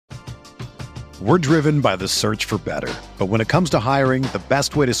We're driven by the search for better. But when it comes to hiring, the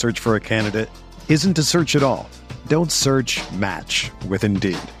best way to search for a candidate isn't to search at all. Don't search, match with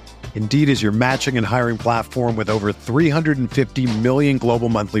Indeed. Indeed is your matching and hiring platform with over 350 million global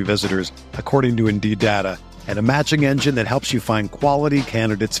monthly visitors, according to Indeed data, and a matching engine that helps you find quality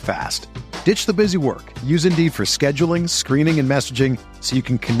candidates fast. Ditch the busy work. Use Indeed for scheduling, screening, and messaging so you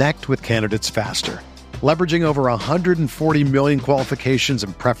can connect with candidates faster. Leveraging over 140 million qualifications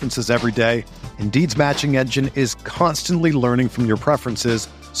and preferences every day, Indeed's matching engine is constantly learning from your preferences,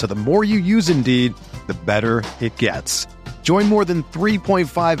 so the more you use Indeed, the better it gets. Join more than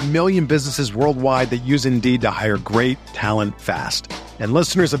 3.5 million businesses worldwide that use Indeed to hire great talent fast. And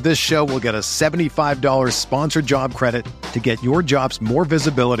listeners of this show will get a $75 sponsored job credit to get your jobs more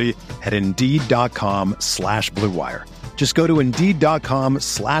visibility at Indeed.com/Blue Wire. Just go to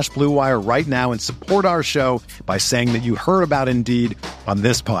Indeed.com/Blue Wire right now and support our show by saying that you heard about Indeed on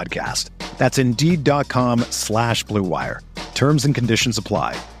this podcast. That's Indeed.com/Blue Wire. Terms and conditions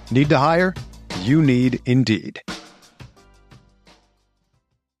apply. Need to hire? You need Indeed.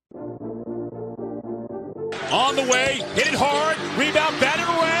 On the way, hit it hard, rebound, batted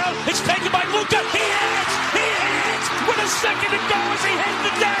around, it's taken by Luka, he hits, with a second to go as he hits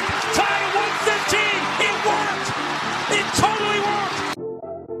the deck, tie at 115, it worked,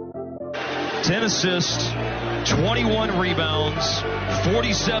 10 assists, 21 rebounds,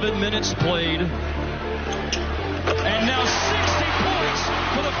 47 minutes played, and now 60 points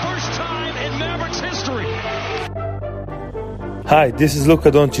for the first time in Mavericks history. Hi, this is Luka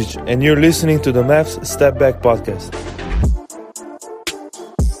Doncic, and you're listening to the Mavs Step Back Podcast.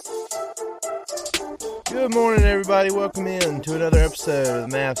 Good morning, everybody. Welcome in to another episode of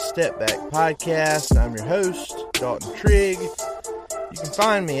the Mavs Step Back Podcast. I'm your host, Dalton Trigg. You can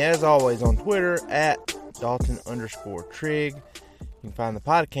find me, as always, on Twitter at Dalton_Trigg. You can find the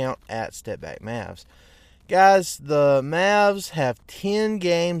pod account at StepBackMavs. Guys, the Mavs have 10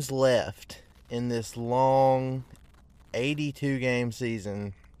 games left in this long 82-game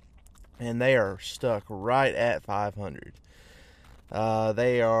season, and they are stuck right at 500.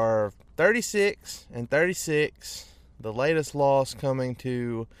 They are 36-36. The latest loss coming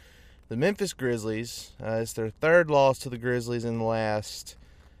to the Memphis Grizzlies. It's their third loss to the Grizzlies in the last.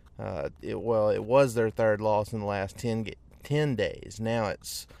 It was their third loss in the last 10 days. Now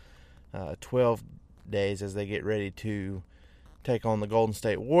it's 12 days as they get ready to take on the Golden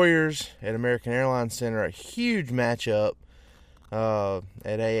State Warriors at American Airlines Center. A huge matchup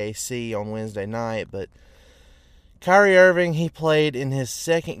at AAC on Wednesday night. But Kyrie Irving, he played in his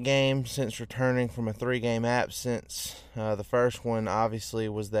second game since returning from a 3-game absence. The first one, obviously,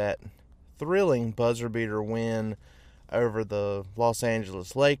 was that thrilling buzzer-beater win over the Los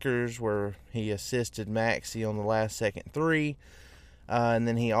Angeles Lakers, where he assisted Maxey on the last-second three. And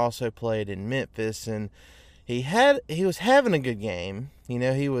then he also played in Memphis, and he was having a good game. You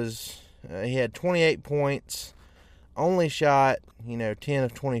know, he had 28 points, only shot 10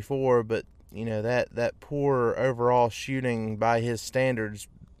 of 24, but that poor overall shooting by his standards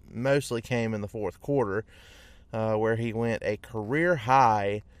mostly came in the fourth quarter, where he went a career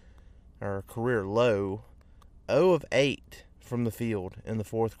high or career low 0 of 8 from the field in the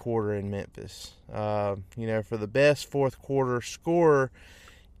fourth quarter in Memphis. For the best fourth quarter scorer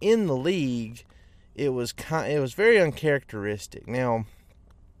in the league, it was very uncharacteristic. Now,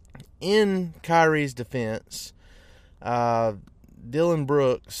 in Kyrie's defense, Dylan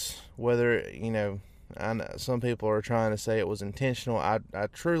Brooks, whether I know some people are trying to say it was intentional. I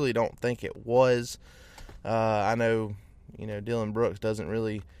truly don't think it was. I know Dylan Brooks doesn't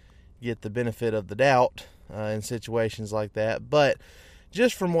really get the benefit of the doubt in situations like that, but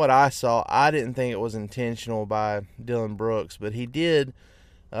just from what I saw, I didn't think it was intentional by Dylan Brooks, but he did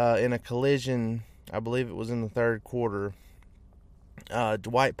in a collision. I believe it was in the third quarter.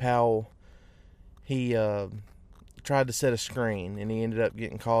 Dwight Powell, he tried to set a screen, and he ended up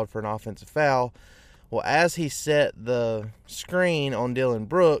getting called for an offensive foul. Well, as he set the screen on Dylan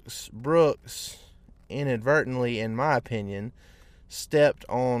Brooks, Brooks inadvertently, in my opinion, stepped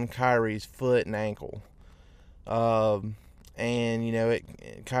on Kyrie's foot and ankle.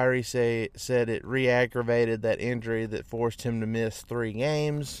 Kyrie said it re-aggravated that injury that forced him to miss 3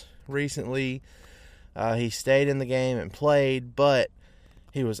 games recently. He stayed in the game and played, but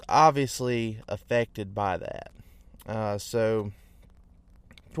he was obviously affected by that. So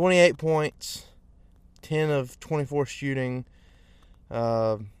 28 points, 10 of 24 shooting,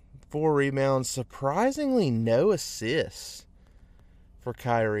 4 rebounds, surprisingly no assists for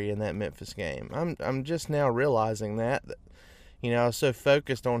Kyrie in that Memphis game. I'm just now realizing that I was so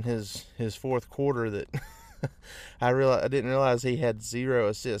focused on his fourth quarter that I didn't realize he had 0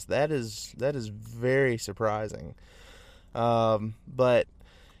 assists. That is very surprising. But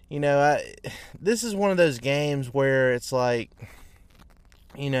this is one of those games where it's like,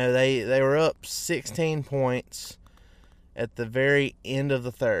 they were up 16 points at the very end of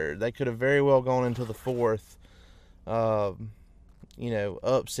the third. They could have very well gone into the fourth, up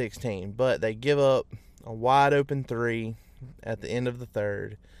 16. But they give up a wide open 3 at the end of the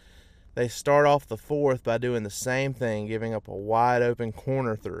third. They start off the fourth by doing the same thing, giving up a wide open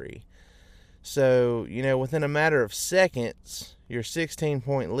corner 3. So, within a matter of seconds, your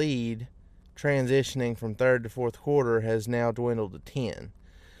 16-point lead, transitioning from third to fourth quarter, has now dwindled to 10.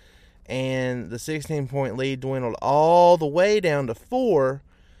 And the 16-point lead dwindled all the way down to 4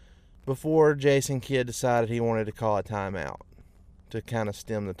 before Jason Kidd decided he wanted to call a timeout to kind of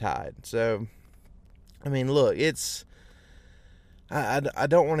stem the tide. So, look, I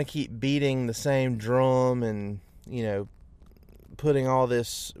don't want to keep beating the same drum and,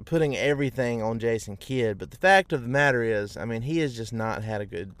 putting everything on Jason Kidd. But the fact of the matter is, he has just not had a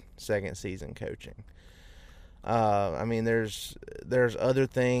good second season coaching. There's other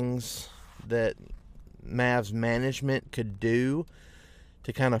things that Mavs management could do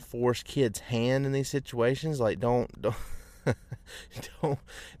to kind of force Kidd's hand in these situations. Like, don't give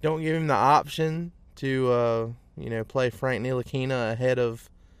him the option to play Frank Ntilikina ahead of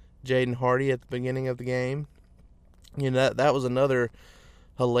Jaden Hardy at the beginning of the game. That was another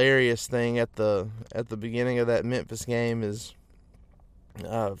hilarious thing at the beginning of that Memphis game is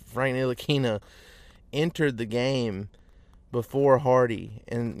Frank Ntilikina entered the game before Hardy,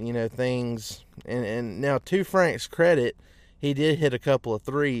 and things, and now to Frank's credit, he did hit a couple of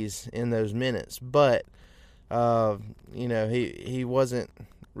threes in those minutes, but he wasn't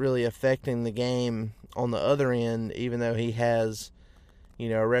really affecting the game on the other end, even though he has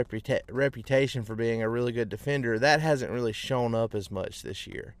a reputation for being a really good defender. That hasn't really shown up as much this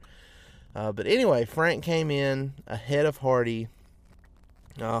year. But anyway, Frank came in ahead of Hardy.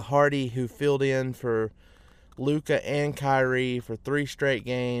 Hardy, who filled in for Luka and Kyrie for 3 straight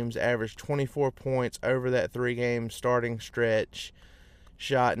games, averaged 24 points over that 3-game starting stretch,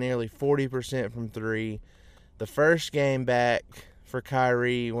 shot nearly 40% from 3. The first game back for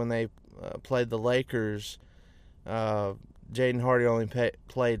Kyrie when they played the Lakers, Jaden Hardy only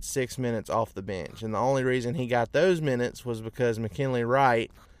played 6 minutes off the bench. And the only reason he got those minutes was because McKinley Wright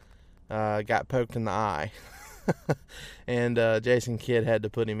got poked in the eye. And Jason Kidd had to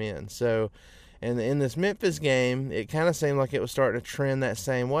put him in. So, and in this Memphis game, it kind of seemed like it was starting to trend that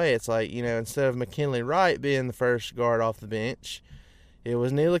same way. It's like, instead of McKinley Wright being the first guard off the bench, it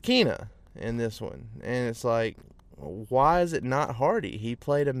was Ntilikina in this one. And it's like, why is it not Hardy? He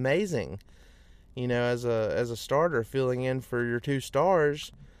played amazing, as a starter filling in for your 2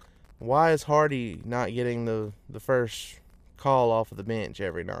 stars. Why is Hardy not getting the first call off of the bench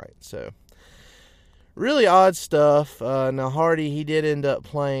every night? So, really odd stuff. Now, Hardy, he did end up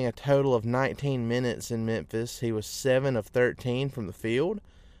playing a total of 19 minutes in Memphis. He was 7 of 13 from the field,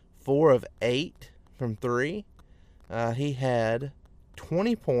 4 of 8 from 3. He had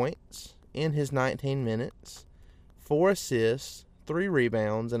 20 points in his 19 minutes, 4 assists, 3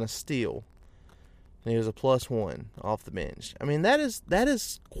 rebounds, and a steal. And he was a +1 off the bench. That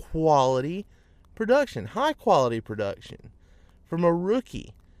is quality production, high-quality production from a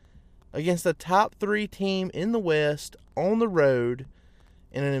rookie against a top 3 team in the West on the road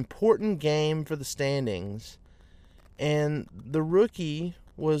in an important game for the standings. And the rookie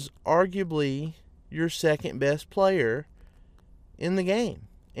was arguably your second-best player in the game.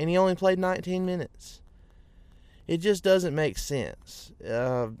 And he only played 19 minutes. It just doesn't make sense.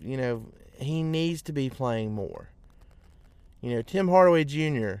 He needs to be playing more. Tim Hardaway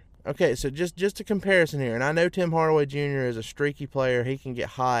Jr. Okay, so just a comparison here. And I know Tim Hardaway Jr. is a streaky player. He can get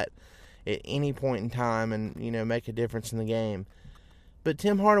hot at any point in time and, make a difference in the game. But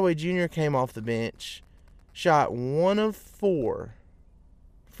Tim Hardaway Jr. came off the bench, shot 1 of 4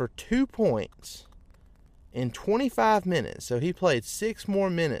 for 2 points in 25 minutes. So he played 6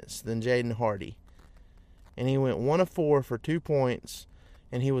 more minutes than Jaden Hardy. And he went 1 of 4 for 2 points,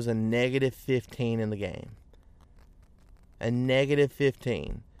 and he was a -15 in the game. A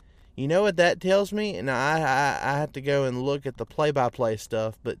 -15. You know what that tells me? And I have to go and look at the play-by-play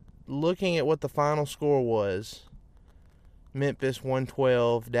stuff, but looking at what the final score was, Memphis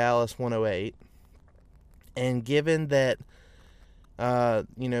 112, Dallas 108, and given that,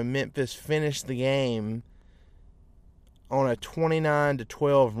 Memphis finished the game on a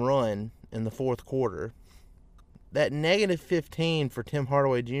 29-12 run in the fourth quarter, that -15 for Tim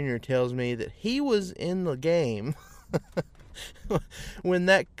Hardaway Jr. tells me that he was in the game when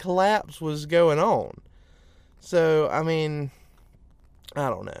that collapse was going on. So, I mean, I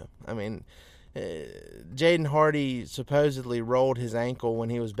don't know. I mean, Jaden Hardy supposedly rolled his ankle when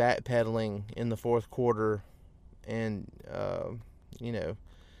he was backpedaling in the fourth quarter, and,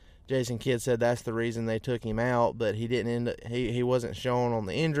 Jason Kidd said that's the reason they took him out, but he didn't he wasn't shown on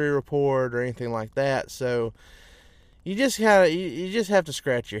the injury report or anything like that. So you just have to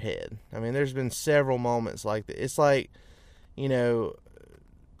scratch your head. I mean, there's been several moments like that. It's like,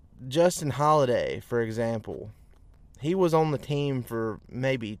 Justin Holiday, for example, he was on the team for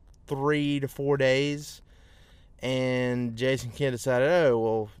maybe 3 to 4 days, and Jason Kidd decided,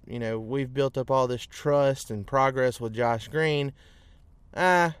 we've built up all this trust and progress with Josh Green.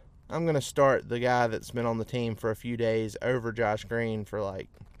 I'm going to start the guy that's been on the team for a few days over Josh Green for like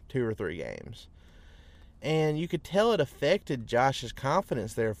 2 or 3 games. And you could tell it affected Josh's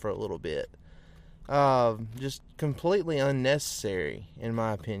confidence there for a little bit. Just completely unnecessary, in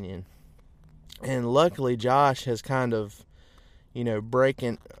my opinion. And luckily, Josh has kind of,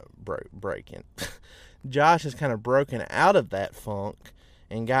 breaking. Josh has kind of broken out of that funk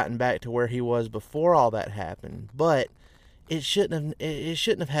and gotten back to where he was before all that happened. But it shouldn't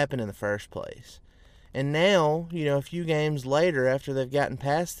have happened in the first place. And now, a few games later, after they've gotten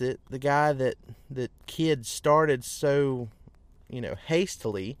past it, the guy that Kidd started so,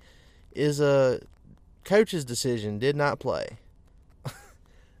 hastily is a coach's decision, did not play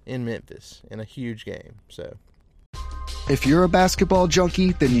in Memphis in a huge game. So, if you're a basketball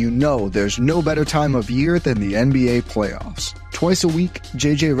junkie, then you know there's no better time of year than the NBA playoffs. Twice a week,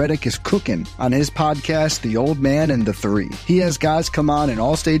 JJ Redick is cooking on his podcast, The Old Man and the Three. He has guys come on in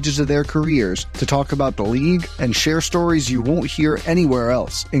all stages of their careers to talk about the league and share stories you won't hear anywhere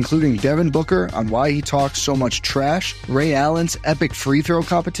else, including Devin Booker on why he talks so much trash, Ray Allen's epic free throw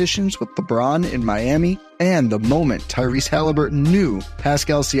competitions with LeBron in Miami, and the moment Tyrese Halliburton knew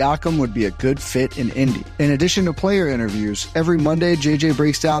Pascal Siakam would be a good fit in Indy. In addition to player interviews, every Monday JJ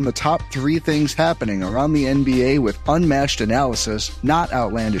breaks down the top 3 things happening around the NBA with unmatched analysis, not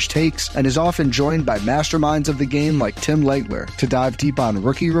outlandish takes, and is often joined by masterminds of the game like Tim Legler to dive deep on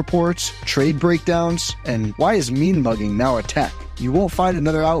rookie reports, trade breakdowns, and why is mean mugging now a tech. You won't find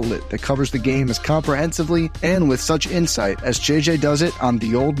another outlet that covers the game as comprehensively and with such insight as JJ does it on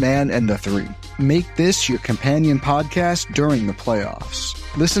The Old Man and the Three. Make this your companion podcast during the playoffs.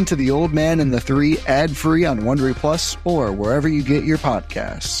 Listen to The Old Man and the Three ad-free on Wondery Plus or wherever you get your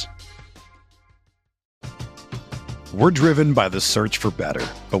podcasts. We're driven by the search for better.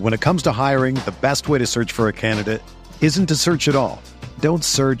 But when it comes to hiring, the best way to search for a candidate isn't to search at all. Don't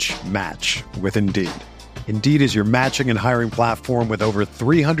search, match with Indeed. Indeed is your matching and hiring platform with over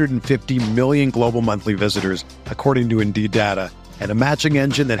 350 million global monthly visitors, according to Indeed data, and a matching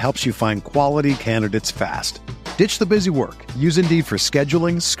engine that helps you find quality candidates fast. Ditch the busy work. Use Indeed for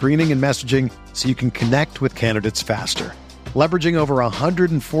scheduling, screening, and messaging so you can connect with candidates faster. Leveraging over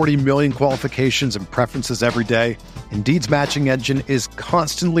 140 million qualifications and preferences every day, Indeed's matching engine is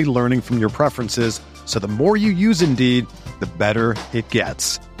constantly learning from your preferences, so the more you use Indeed, the better it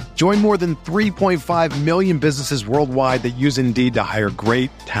gets. Join more than 3.5 million businesses worldwide that use Indeed to hire great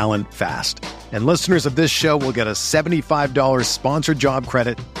talent fast. And listeners of this show will get a $75 sponsored job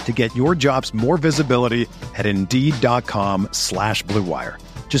credit to get your jobs more visibility at Indeed.com/Blue Wire.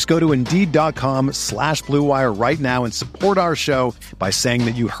 Just go to Indeed.com/Blue Wire right now and support our show by saying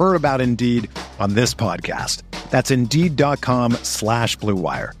that you heard about Indeed on this podcast. That's Indeed.com/Blue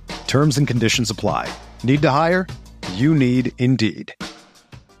Wire. Terms and conditions apply. Need to hire? You need Indeed.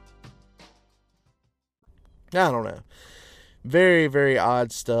 I don't know. Very, very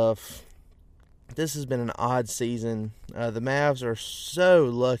odd stuff. This has been an odd season. The Mavs are so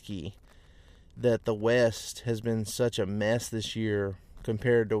lucky that the West has been such a mess this year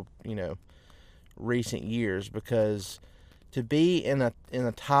compared to, recent years, because to be in a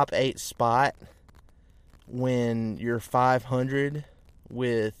top 8 spot when you're 500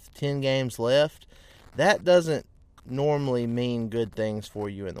 with 10 games left, that doesn't normally mean good things for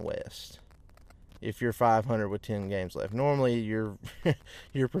you in the West. If you're 500 with 10 games left, normally you're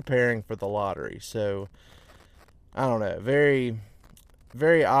preparing for the lottery. So I don't know, very,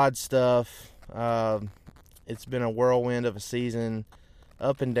 very odd stuff. It's been a whirlwind of a season,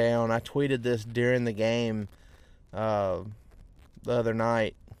 up and down. I tweeted this during the game the other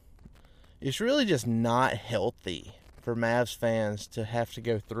night. It's really just not healthy for Mavs fans to have to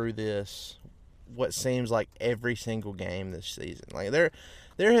go through this, what seems like every single game this season. Like there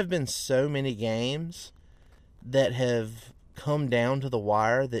have been so many games that have come down to the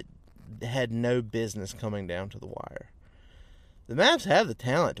wire that had no business coming down to the wire. The Mavs have the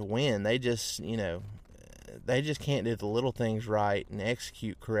talent to win. They just, they just can't do the little things right and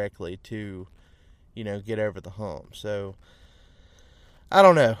execute correctly to, get over the hump. So I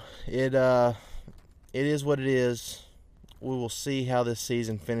don't know. It is what it is. We will see how this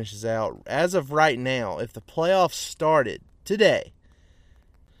season finishes out. As of right now, if the playoffs started today,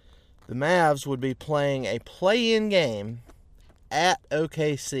 the Mavs would be playing a play-in game at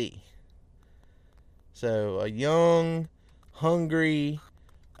OKC. So a young, hungry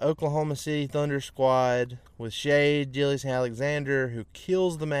Oklahoma City Thunder squad with Shai Gilgeous-Alexander, who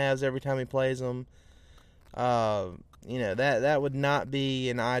kills the Mavs every time he plays them. That would not be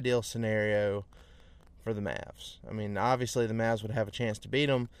an ideal scenario for the Mavs. I mean, obviously the Mavs would have a chance to beat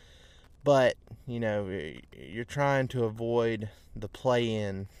them, but, you're trying to avoid the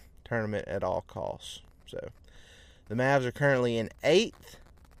play-in tournament at all costs. So the Mavs are currently in 8th,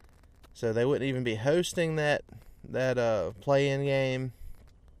 so they wouldn't even be hosting that play-in game.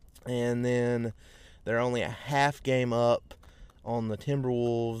 And then they're only a half game up on the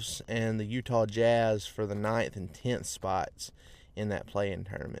Timberwolves and the Utah Jazz for the 9th and 10th spots in that play-in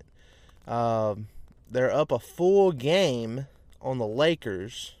tournament. They're up a full game on the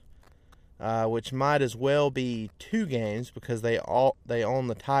Lakers, which might as well be 2 games because they own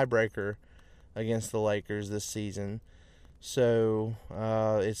the tiebreaker against the Lakers this season. So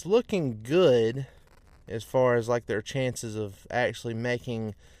it's looking good as far as like their chances of actually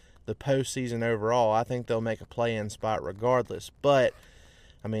making the postseason overall. I think they'll make a play-in spot regardless. But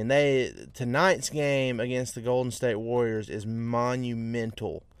I mean, tonight's game against the Golden State Warriors is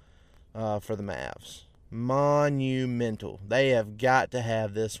monumental for the Mavs. Monumental. They have got to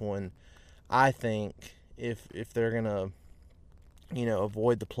have this one, I think, if they're gonna,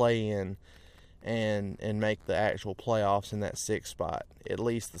 avoid the play-in and make the actual playoffs in that 6th spot, at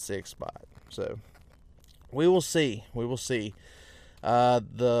least the 6th spot. So we will see. We will see.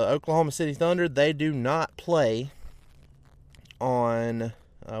 The Oklahoma City Thunder, they do not play on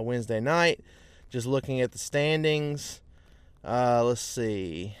Wednesday night. Just looking at the standings, let's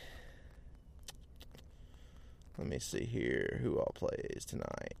see. Let me see here who all plays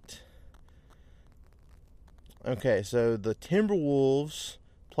tonight. Okay, so the Timberwolves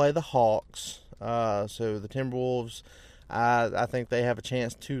play the Hawks. So the Timberwolves, I think they have a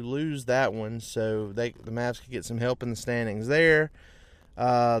chance to lose that one. So the Mavs could get some help in the standings there.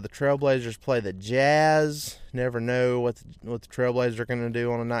 The Trailblazers play the Jazz. Never know what the Trailblazers are going to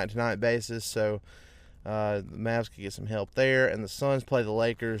do on a night-to-night basis. So the Mavs could get some help there. And the Suns play the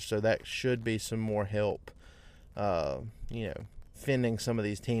Lakers, so that should be some more help, fending some of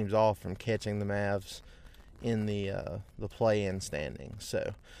these teams off from catching the Mavs in the play-in standings.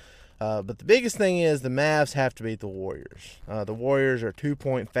 So, but the biggest thing is the Mavs have to beat the Warriors. The Warriors are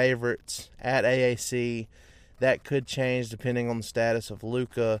 2-point favorites at AAC. That could change depending on the status of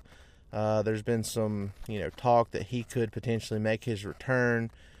Luka. There's been some, talk that he could potentially make his return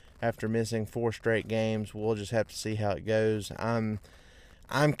after missing 4 straight games. We'll just have to see how it goes. I'm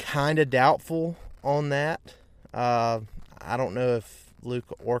kind of doubtful on that. I don't know if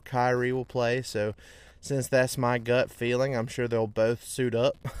Luka or Kyrie will play. So since that's my gut feeling, I'm sure they'll both suit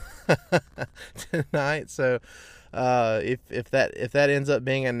up tonight. So if that ends up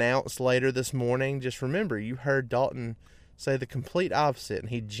being announced later this morning, just remember you heard Dalton say the complete opposite, and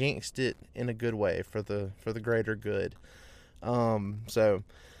he jinxed it in a good way for the greater good. So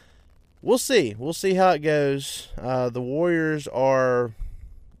we'll see how it goes. The Warriors are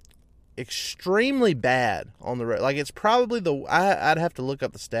extremely bad on the road. Like, it's probably I'd have to look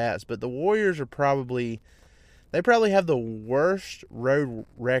up the stats, but the Warriors are probably have the worst road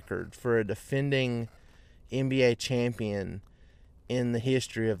record for a defending NBA champion in the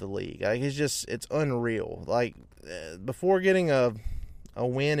history of the league. Like, it's unreal. Like, before getting a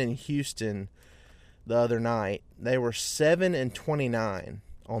win in Houston the other night, they were 7-29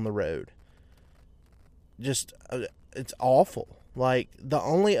 on the road. Just it's awful. Like, the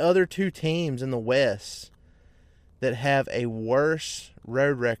only other 2 teams in the West that have a worse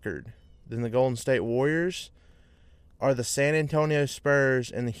road record than the Golden State Warriors are the San Antonio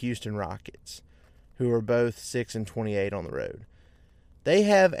Spurs and the Houston Rockets, who are both 6-28 on the road. They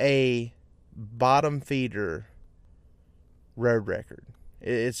have a bottom feeder road record.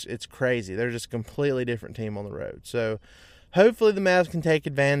 It's crazy. They're just a completely different team on the road. So hopefully the Mavs can take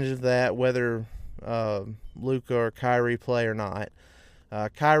advantage of that, whether Luka or Kyrie play or not.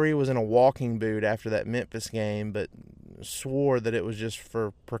 Kyrie was in a walking boot after that Memphis game, but swore that it was just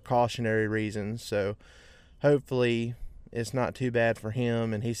for precautionary reasons. So hopefully it's not too bad for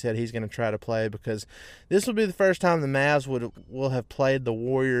him, and he said he's going to try to play because this will be the first time the Mavs will have played the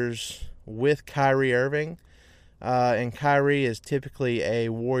Warriors with Kyrie Irving, and Kyrie is typically a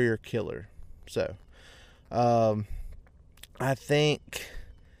Warrior killer. So I think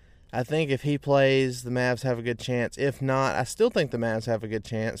I think if he plays, the Mavs have a good chance. If not, I still think the Mavs have a good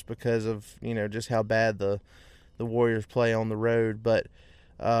chance because of, just how bad the Warriors play on the road. But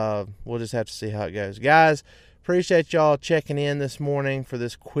we'll just have to see how it goes. Guys, appreciate y'all checking in this morning for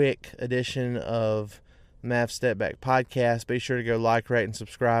this quick edition of Mavs Step Back Podcast. Be sure to go like, rate, and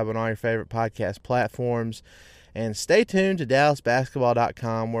subscribe on all your favorite podcast platforms. And stay tuned to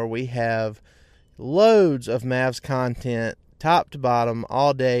DallasBasketball.com, where we have loads of Mavs content, top to bottom,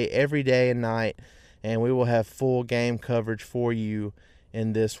 all day, every day and night. And we will have full game coverage for you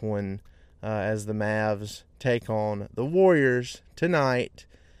in this one as the Mavs take on the Warriors tonight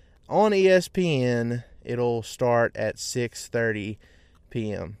on ESPN. It'll start at 6:30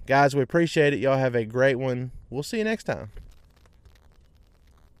 p.m. Guys, we appreciate it. Y'all have a great one. We'll see you next time.